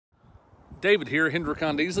David here,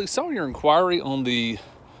 Honda EXL. Saw your inquiry on the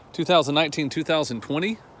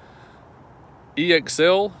 2019-2020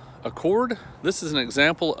 EXL Accord. This is an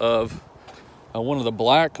example of one of the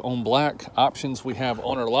black on black options we have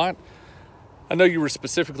on our lot. I know you were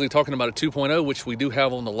specifically talking about a 2.0, which we do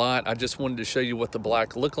have on the lot. I just wanted to show you what the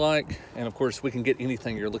black look like. And of course, we can get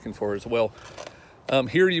anything you're looking for as well.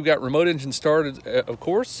 Here you've got remote engine start, of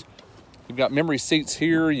course. You've got memory seats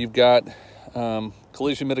here. You've got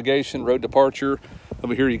collision mitigation, road departure.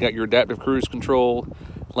 Over here you got your adaptive cruise control,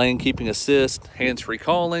 lane keeping assist, hands-free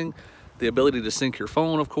calling, the ability to sync your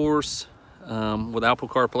phone, of course, with Apple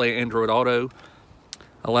CarPlay, Android Auto,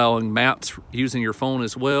 allowing maps using your phone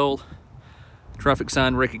as well, traffic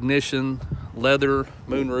sign recognition, leather,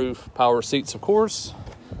 moonroof, power seats, of course,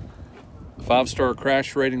 5-star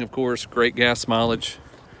crash rating, of course, great gas mileage.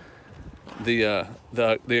 The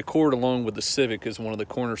Accord, along with the Civic, is one of the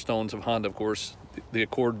cornerstones of Honda, of course, the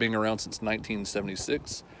Accord being around since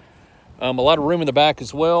 1976. A lot of room in the back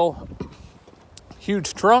as well.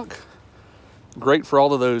 Huge trunk, great for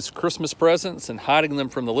all of those Christmas presents and hiding them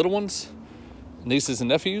from the little ones, nieces and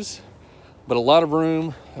nephews. But a lot of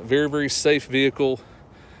room, a very, very safe vehicle,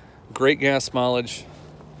 great gas mileage,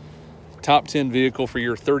 top 10 vehicle for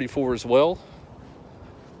year 34 as well.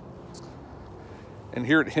 And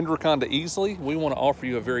here at Honda EXL, we want to offer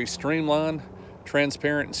you a very streamlined,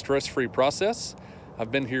 transparent, and stress-free process.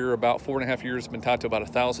 I've been here about 4.5 years, been tied to about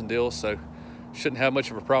 1,000 deals, so shouldn't have much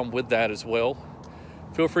of a problem with that as well.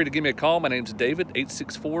 Feel free to give me a call. My name's David,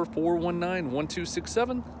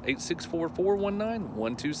 864-419-1267,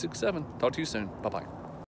 864-419-1267. Talk to you soon. Bye-bye.